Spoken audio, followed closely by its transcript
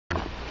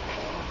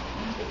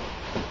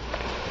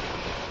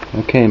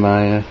Okay,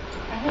 Maya.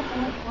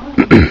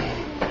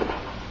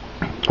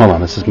 Hold on,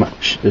 this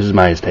is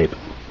Maya's tape.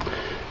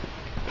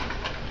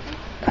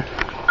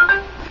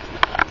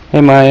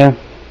 Hey, Maya.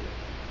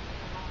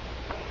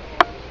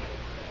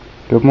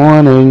 Good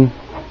morning.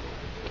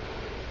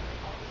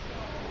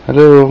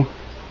 Hello.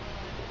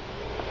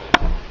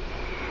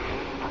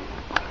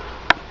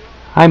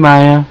 Hi,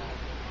 Maya.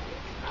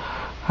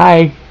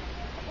 Hi.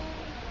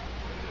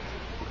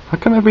 How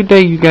come every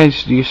day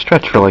you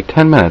stretch for like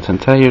 10 minutes and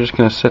today you're just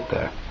gonna sit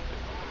there?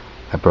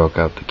 I broke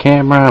out the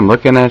camera, I'm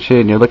looking at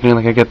you, and you're looking at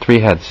me like I got 3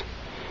 heads.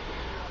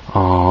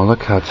 Oh,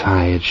 look how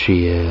tired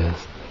she is.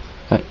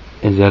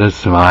 Is that a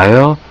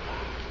smile?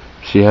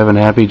 Is she having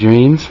happy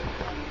dreams?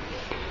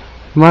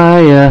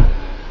 Maya.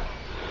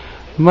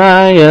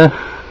 Maya.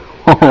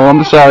 Oh,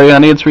 I'm sorry,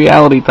 honey, it's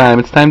reality time.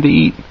 It's time to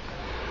eat.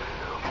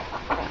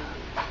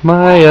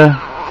 Maya.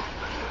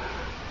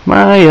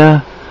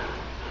 Maya.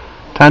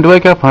 Time to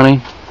wake up,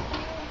 honey.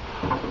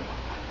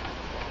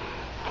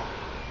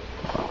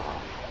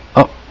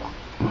 Oh.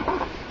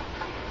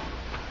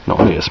 No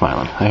wonder you're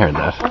smiling. I heard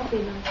that.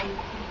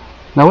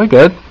 No, we're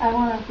good.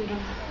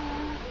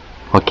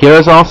 Well,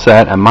 Kira's all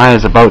set, and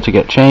Maya's about to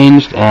get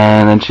changed,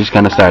 and then she's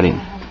going to start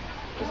eating.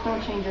 Just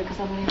don't change her, because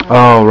I'm leaving.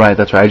 Oh, right,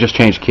 that's right. I just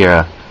changed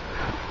Kira.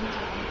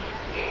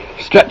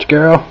 Stretch,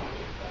 girl.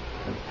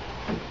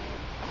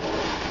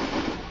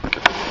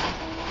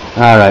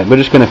 Alright, we're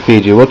just going to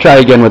feed you. We'll try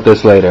again with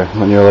this later,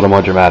 when you're a little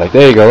more dramatic.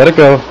 There you go, let it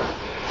go.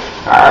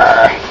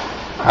 Arr.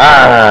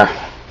 Arr.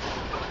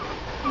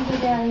 Thank you,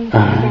 Daddy.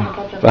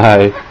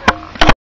 Bye.